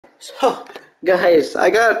So, guys,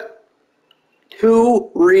 I got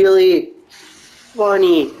two really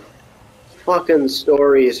funny fucking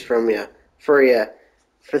stories for you, for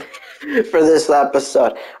for this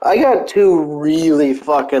episode. I got two really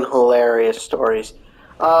fucking hilarious stories.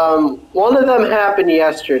 One of them happened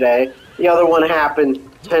yesterday. The other one happened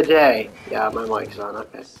today. Yeah, my mic's on.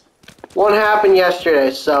 Okay. One happened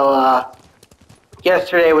yesterday.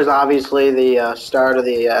 Yesterday was obviously the start of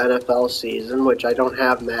the NFL season, which I don't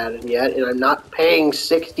have Madden yet, and I'm not paying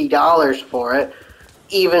 $60 for it,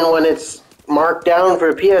 even when it's marked down for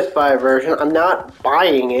a PS5 version. I'm not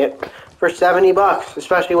buying it for $70,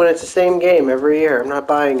 especially when it's the same game every year. I'm not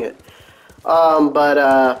buying it.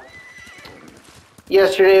 But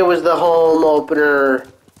yesterday was the home opener.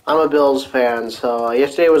 I'm a Bills fan, so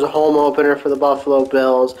yesterday was a home opener for the Buffalo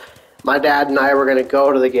Bills. My dad and I were going to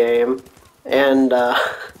go to the game, and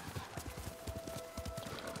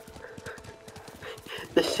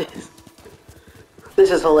this is this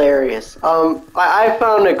is hilarious. I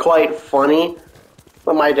found it quite funny,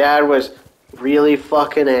 but my dad was really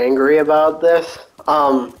fucking angry about this.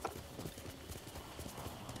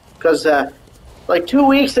 Because like 2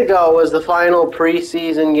 weeks ago was the final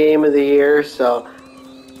preseason game of the year, so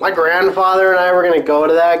my grandfather and I were gonna go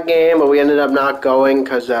to that game, but we ended up not going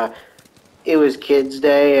because it was Kids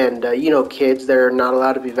Day, and kids, they're not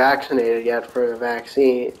allowed to be vaccinated yet for the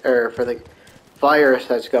vaccine or for the virus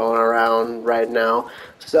that's going around right now.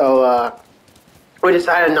 So we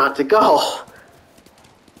decided not to go.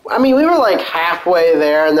 I mean, we were like halfway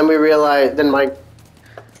there, and then we realized. Then my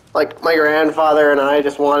grandfather and I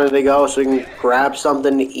just wanted to go so we can grab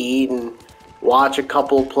something to eat and watch a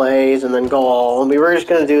couple plays and then go home. We were just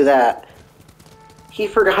gonna do that. He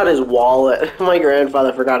forgot his wallet. My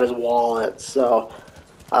grandfather forgot his wallet, so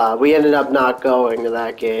we ended up not going to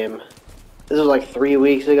that game. This was like 3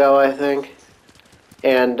 weeks ago, I think.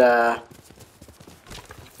 And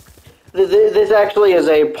this actually is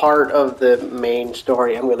a part of the main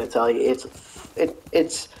story I'm going to tell you.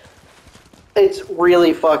 It's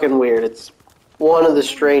really fucking weird. It's one of the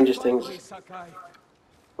strangest things.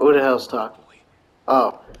 Who the hell's talking?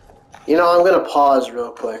 Oh, I'm going to pause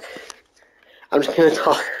real quick. I'm just going to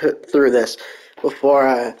talk through this before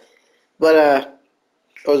I... But,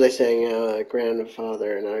 what was I saying?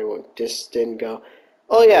 Grandfather and I just didn't go.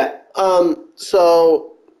 Oh, yeah.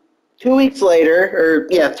 So 2 weeks later,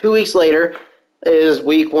 2 weeks later is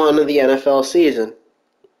week one of the NFL season.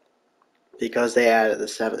 Because they added the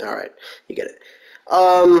seventh. All right, you get it.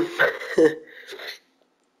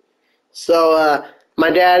 So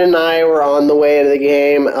my dad and I were on the way to the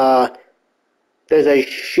game. There's a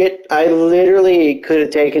shit. I literally could have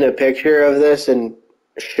taken a picture of this and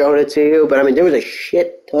showed it to you, but I mean, there was a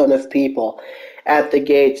shit ton of people at the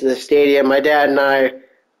gates of the stadium. My dad and I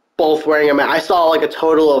both wearing a mask. I saw like a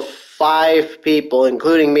total of 5 people,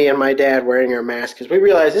 including me and my dad, wearing our masks because we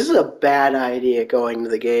realized this is a bad idea going to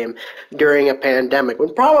the game during a pandemic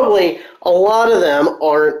when probably a lot of them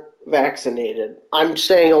aren't vaccinated. I'm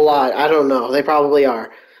saying a lot. I don't know. They probably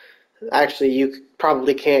are. Actually, you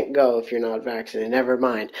probably can't go if you're not vaccinated. Never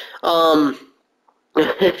mind.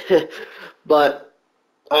 But,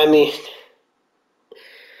 I mean...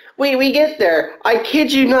 We get there. I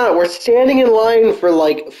kid you not. We're standing in line for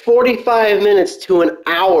like 45 minutes to an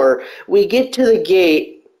hour. We get to the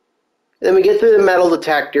gate. Then we get through the metal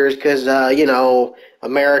detectors because,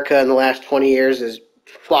 America in the last 20 years is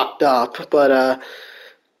fucked up. But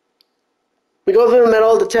we go through the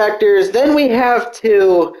metal detectors. Then we have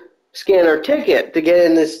to scan our ticket to get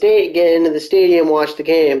into the stadium, watch the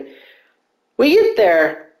game. We get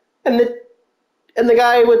there, and the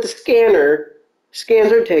guy with the scanner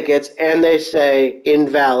scans our tickets, and they say,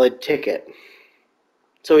 invalid ticket.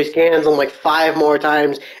 So he scans them like 5 more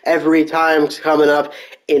times. Every time it's coming up,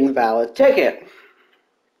 invalid ticket.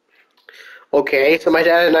 Okay, so my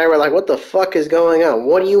dad and I were like, what the fuck is going on?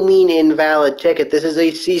 What do you mean invalid ticket? This is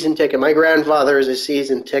a season ticket. My grandfather is a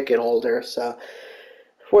season ticket holder, so...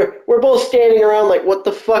 We're both standing around like, what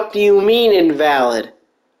the fuck do you mean invalid?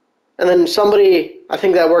 And then somebody, I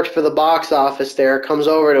think that works for the box office there, comes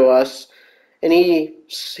over to us, and he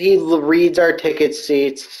reads our ticket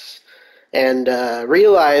seats and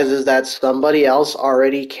realizes that somebody else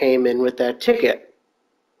already came in with that ticket.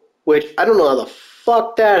 Which, I don't know how the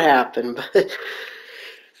fuck that happened, but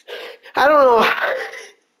I don't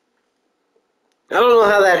know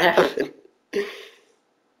how that happened.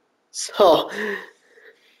 So,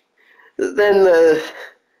 then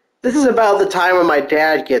this is about the time when my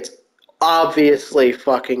dad gets obviously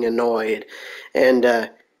fucking annoyed. And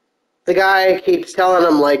the guy keeps telling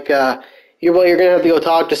him, like, You're gonna have to go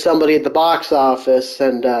talk to somebody at the box office,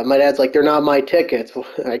 and my dad's like, they're not my tickets.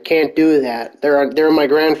 I can't do that. They're in my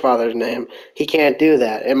grandfather's name. He can't do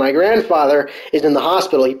that. And my grandfather is in the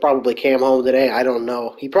hospital. He probably came home today. I don't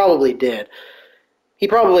know. He probably did. He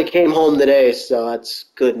probably came home today, so that's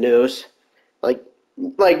good news. Like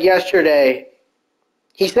like yesterday,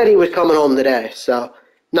 he said he was coming home today, so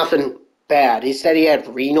nothing bad. He said he had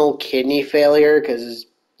renal kidney failure because his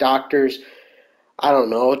doctors, I don't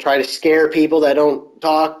know, try to scare people that don't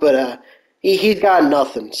talk, but he's got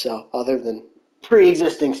nothing, so other than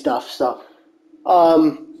pre-existing stuff. So,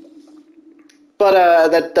 um, but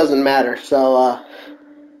that doesn't matter. So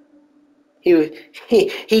he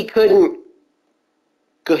couldn't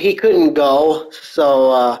go.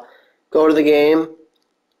 So go to the game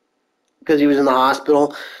because he was in the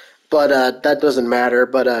hospital. But that doesn't matter.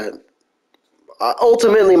 But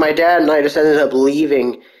ultimately, my dad and I just ended up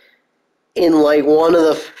leaving in like one of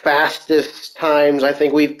the fastest times I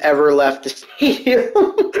think we've ever left the stadium.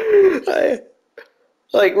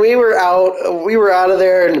 Like we were out of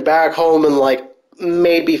there and back home in like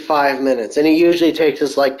maybe 5 minutes, and it usually takes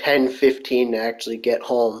us like 10, 15 to actually get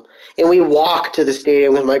home. And we walk to the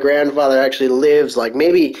stadium because my grandfather actually lives like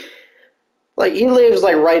maybe like he lives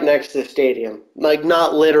like right next to the stadium. Like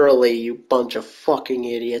not literally, you bunch of fucking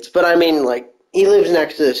idiots, but I mean like he lives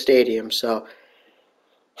next to the stadium, so.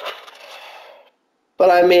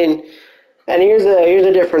 But I mean, and here's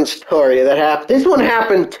a different story that happened. This one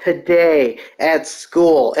happened today at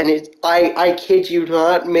school, and I kid you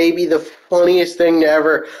not, maybe the funniest thing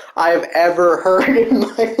I've ever heard in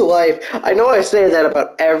my life. I know I say that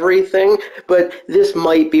about everything, but this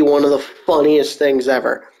might be one of the funniest things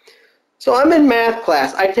ever. So I'm in math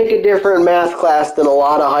class. I take a different math class than a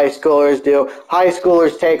lot of high schoolers do. High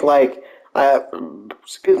schoolers take like, uh,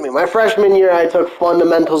 my freshman year I took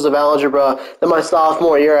fundamentals of algebra. Then my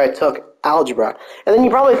sophomore year I took algebra. And then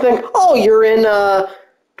you probably think, oh, you're in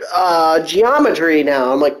geometry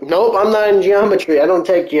now. I'm like, nope, I'm not in geometry. I don't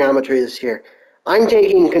take geometry this year. I'm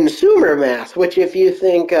taking consumer math, which if you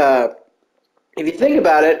think about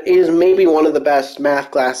it, is maybe one of the best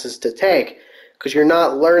math classes to take because you're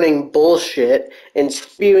not learning bullshit and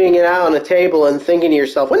spewing it out on a table and thinking to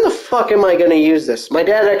yourself, when the fuck am I going to use this? My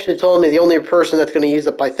dad actually told me the only person that's going to use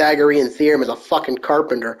the Pythagorean theorem is a fucking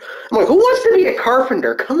carpenter. I'm like, who wants to be a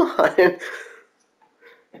carpenter? Come on.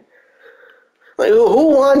 Like, who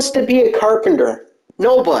wants to be a carpenter?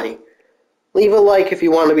 Nobody. Leave a like if you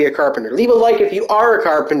want to be a carpenter. Leave a like if you are a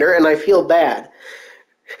carpenter, and I feel bad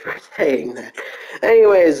for saying that.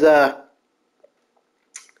 Anyways,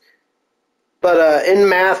 but in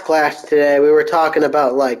math class today, we were talking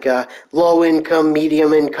about like low income,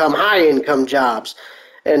 medium income, high income jobs.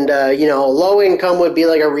 And, low income would be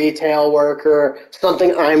like a retail worker,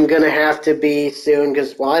 something I'm going to have to be soon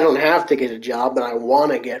because, well, I don't have to get a job, but I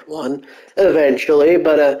want to get one eventually.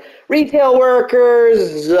 But retail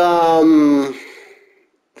workers,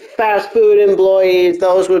 fast food employees,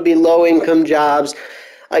 those would be low income jobs.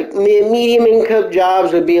 Like medium income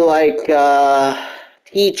jobs would be like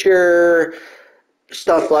teacher,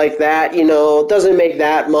 stuff like that. Doesn't make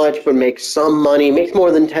that much, but makes some money, makes more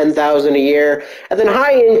than 10,000 a year. And then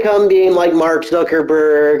high income being like Mark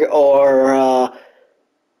Zuckerberg or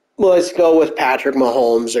let's go with Patrick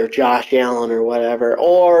Mahomes or Josh Allen or whatever,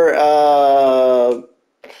 or I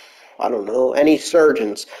don't know, any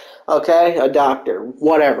surgeons, okay, a doctor,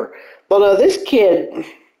 whatever. But this kid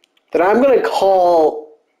that I'm gonna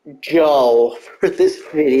call Joe for this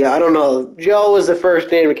video, I don't know, Joe was the first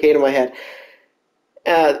name that came to my head.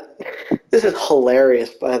 Uh, this is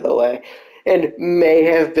hilarious, by the way, and may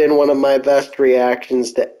have been one of my best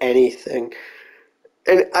reactions to anything.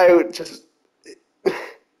 And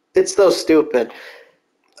it's so stupid.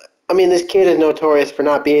 I mean, this kid is notorious for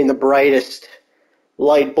not being the brightest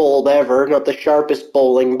light bulb ever, not the sharpest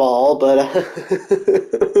bowling ball, but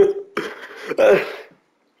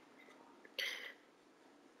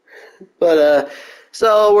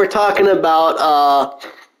so we're talking about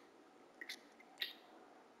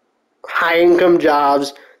high income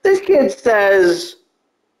jobs. This kid says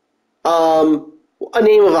a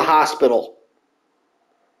name of a hospital.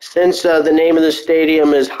 Since the name of the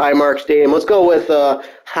stadium is Highmark Stadium, let's go with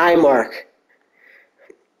Highmark.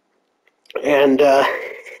 And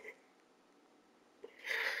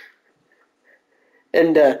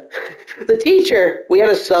the teacher, we had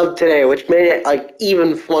a sub today, which made it like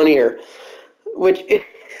even funnier. Which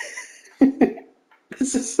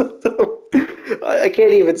this is so dumb. I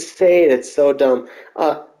can't even say it. It's so dumb.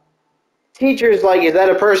 Teacher's like, is that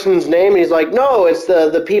a person's name? And he's like, no, it's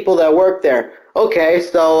the people that work there. Okay,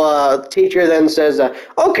 so teacher then says,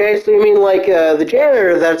 okay, so you mean like the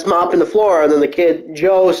janitor that's mopping the floor? And then the kid,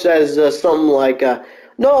 Joe, says something like,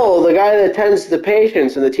 no, the guy that attends the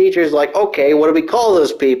patients. And the teacher's like, okay, what do we call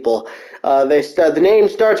those people? The name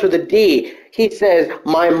starts with a D. He says,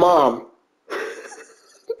 my mom.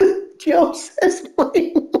 Joe says,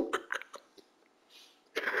 my mom.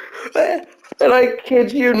 And I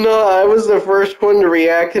kid you not, I was the first one to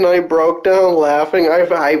react, and I broke down laughing.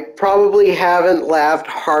 I probably haven't laughed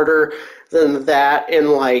harder than that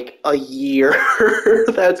in like a year.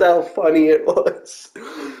 That's how funny it was.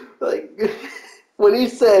 Like when he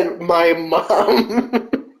said my mom,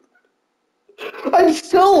 I'm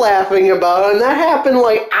still laughing about it, and that happened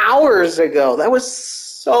like hours ago. That was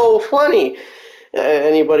so funny.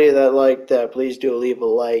 Anybody that liked that, please do leave a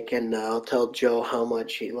like, and I'll tell Joe how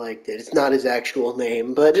much he liked it. It's not his actual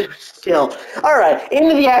name, but still. Alright,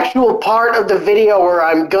 into the actual part of the video where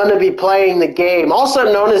I'm gonna be playing the game, also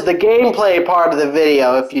known as the gameplay part of the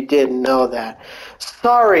video, if you didn't know that.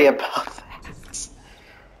 Sorry about that.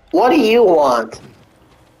 What do you want?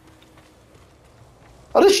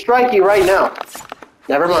 I'll just strike you right now.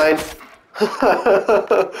 Never mind.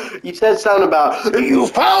 You said something about, you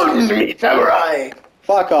found me, samurai!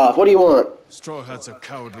 Fuck off. What do you want? Straw Hats are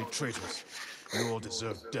cowardly traitors. You all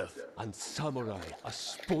deserve death. And samurai are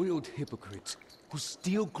spoiled hypocrites who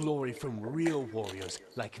steal glory from real warriors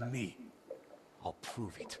like me. I'll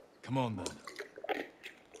prove it. Come on then.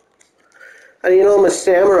 How do you know I'm a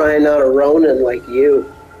samurai and not a ronin like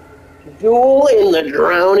you? Duel in the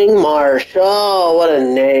Drowning Marsh. Oh, what a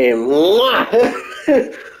name.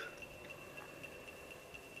 Mwah!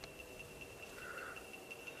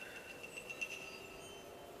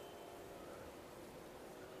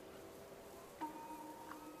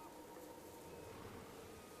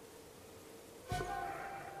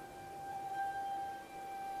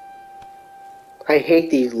 I hate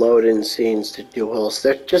these load-in scenes to duels.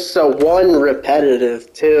 They're just so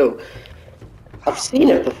repetitive, too. I've seen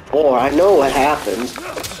it before. I know what happens.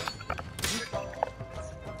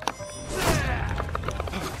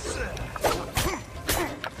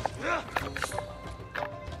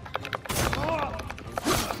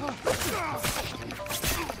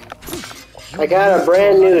 I got a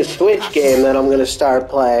brand new Switch game that I'm gonna start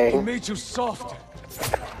playing. Who made you soft?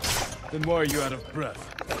 Then why are you out of breath?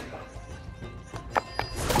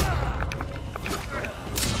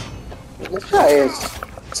 This guy is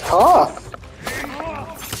tough.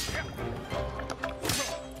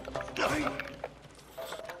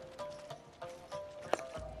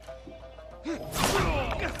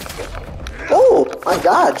 Oh, I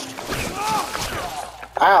dodged.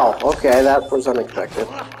 Ow, okay, that was unexpected.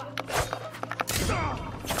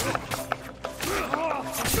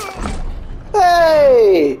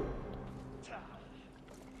 Hey!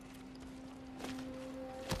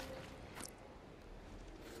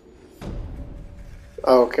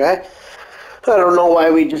 Okay. I don't know why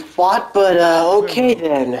we just fought, but okay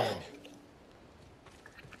then.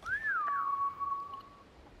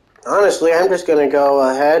 Honestly, I'm just gonna go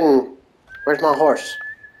ahead and... Where's my horse?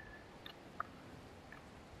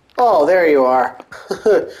 Oh, there you are.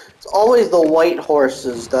 It's always the white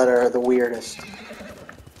horses that are the weirdest.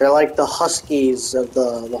 They're like the huskies of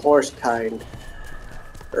the horse kind.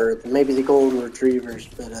 Or maybe the golden retrievers,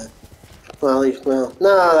 but well, at least, well,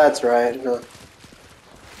 no, that's right. No.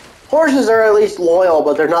 Horses are at least loyal,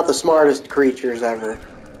 but they're not the smartest creatures ever.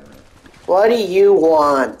 What do you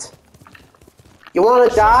want? You want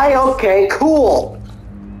to die? Okay, cool.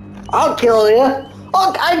 I'll kill you.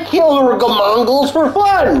 I kill Mongols for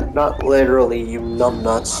fun. Not literally, you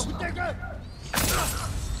numbnuts.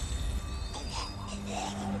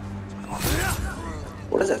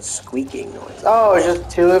 What is that squeaking noise? Oh, it's just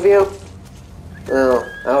two of you? Oh,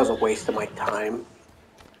 that was a waste of my time.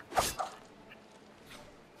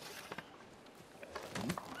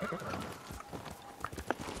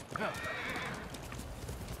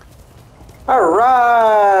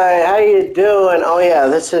 Alright, how you doing? Oh yeah,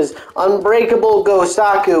 this is Unbreakable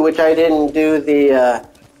Gosaku, which I didn't do the,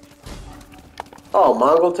 Oh,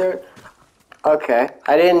 Mongol Terror? Okay,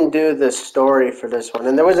 I didn't do the story for this one.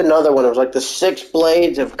 And there was another one, it was like the Six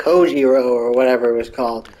Blades of Kojiro, or whatever it was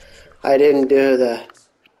called. I didn't do the...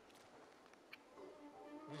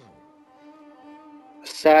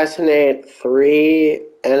 Assassinate 3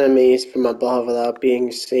 enemies from above without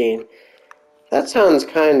being seen. That sounds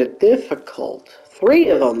kind of difficult. 3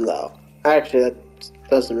 of them, though. Actually, that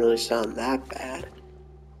doesn't really sound that bad.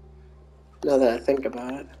 Now that I think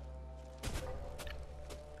about it.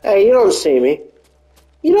 Hey, you don't see me.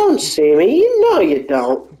 You don't see me. You know you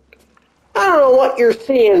don't. I don't know what you're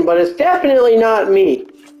seeing, but it's definitely not me.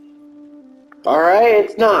 Alright,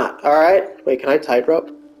 it's not. Alright. Wait, can I tightrope?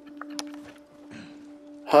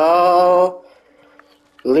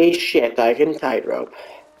 Holy shit, I can tightrope.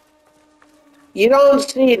 You don't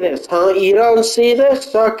see this, huh? You don't see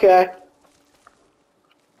this? Okay.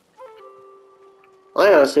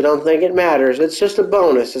 I honestly don't think it matters. It's just a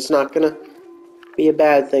bonus. It's not gonna be a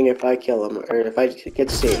bad thing if I kill him, or if I get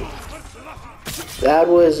seen. That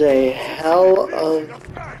was a hell of...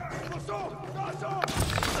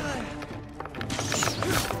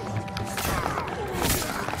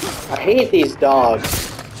 I hate these dogs.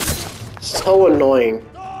 So annoying.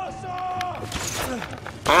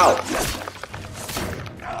 Ow.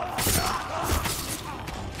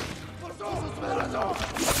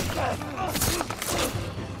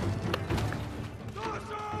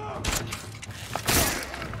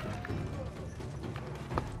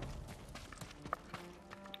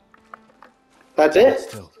 That's it?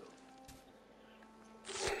 Still.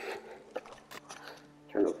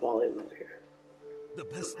 Turn the volume up here. The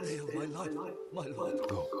best day of my life, my lord.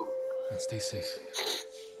 Go. And stay safe.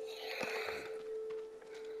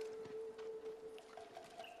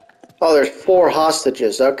 Oh, there's 4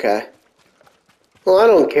 hostages. Okay. Well, I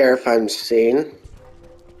don't care if I'm seen.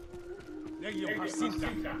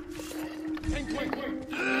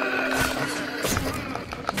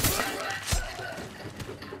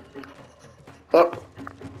 Oh.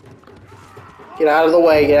 Get out of the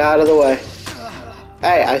way, get out of the way.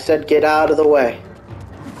 Hey, I said get out of the way.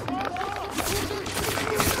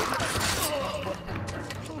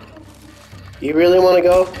 You really want to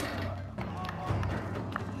go?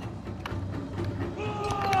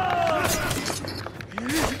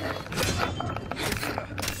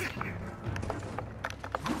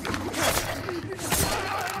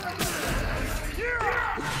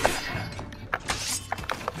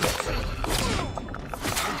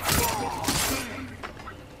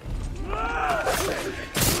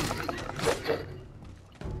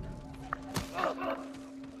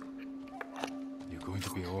 You're going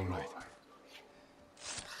to be all right.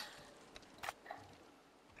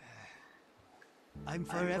 I'm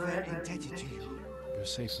forever indebted to you. You're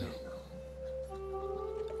safe now.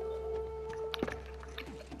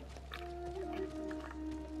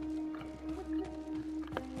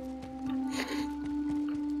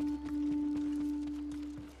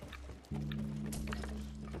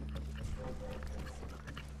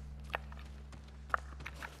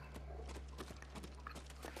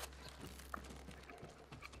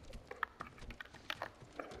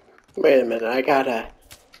 Wait a minute, I got a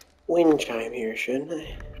wind chime here, shouldn't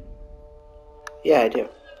I? Yeah, I do.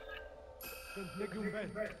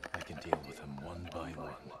 I can deal with them one by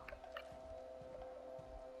one.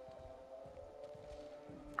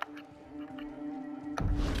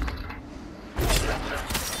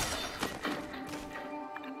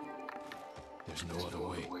 There's no other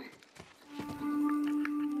way.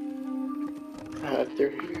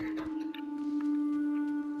 Through here.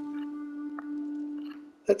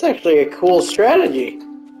 That's actually a cool strategy.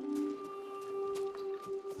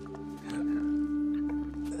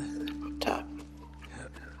 Top.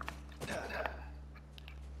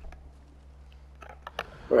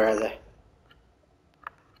 Where are they?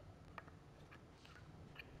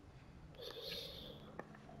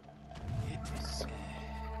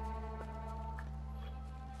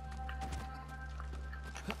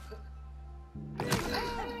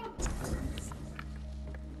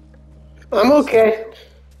 I'm okay.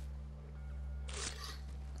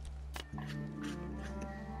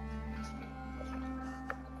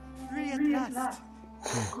 Free at last.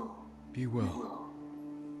 Be well.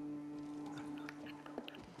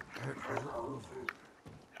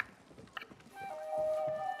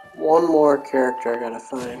 One more character I gotta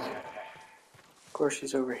find. Of course,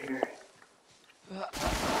 she's over here.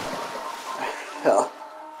 Hell.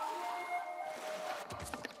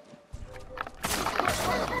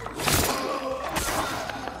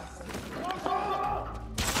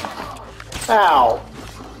 Ow.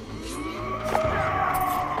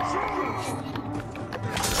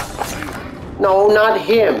 No, not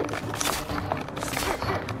him.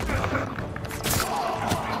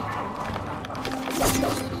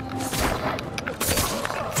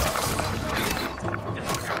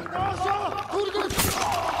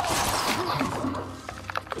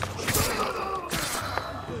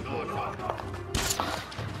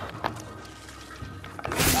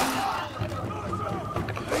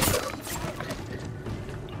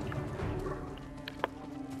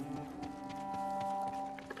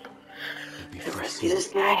 Ever see this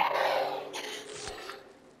guy?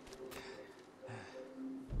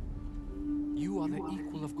 You are the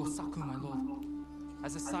equal of Gosaku, my lord.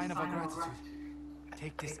 As a sign of our gratitude,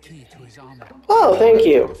 Take this key to his armor. Oh, thank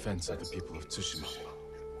you. Defense of the people of Tsushima.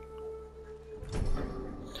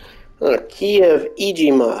 Key of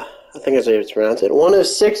Ijima. I think that's how you pronounce it. One of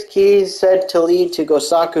 6 keys said to lead to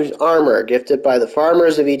Gosaku's armor, gifted by the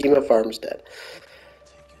farmers of Ijima Farmstead.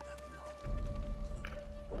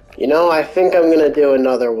 You know, I think I'm gonna do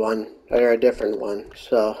another one, or a different one,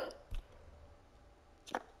 so...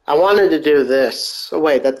 I wanted to do this. Oh,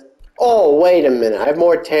 wait, that's... Oh, wait a minute. I have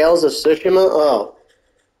more Tales of Tsushima? Oh.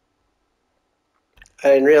 I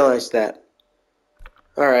didn't realize that.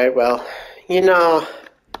 Alright, well, you know...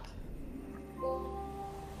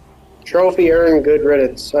 Trophy earned, good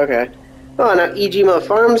riddance. Okay. Oh, now Ijima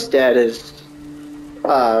Farmstead is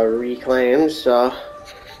reclaimed, so...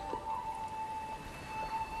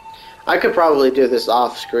 I could probably do this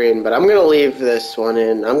off screen, but I'm gonna leave this one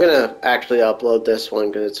in. I'm gonna actually upload this one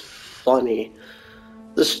because it's funny.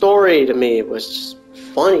 The story to me was just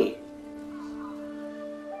funny.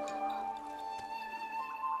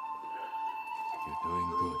 You're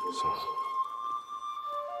doing good, so.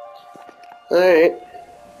 Alright.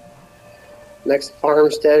 Next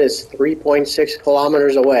farmstead is 3.6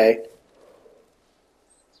 kilometers away.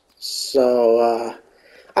 So,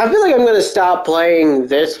 I feel like I'm gonna stop playing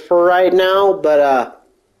this for right now, but,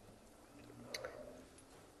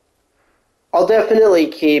 I'll definitely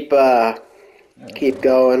keep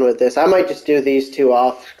going with this. I might just do these 2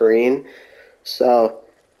 off screen. So,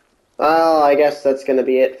 well, I guess that's gonna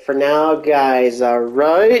be it for now, guys.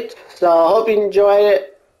 Alright. So, I hope you enjoyed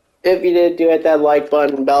it. If you did, do hit that like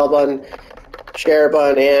button, bell button, share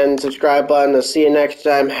button, and subscribe button. I'll see you next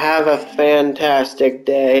time. Have a fantastic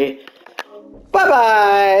day.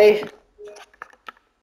 Bye-bye!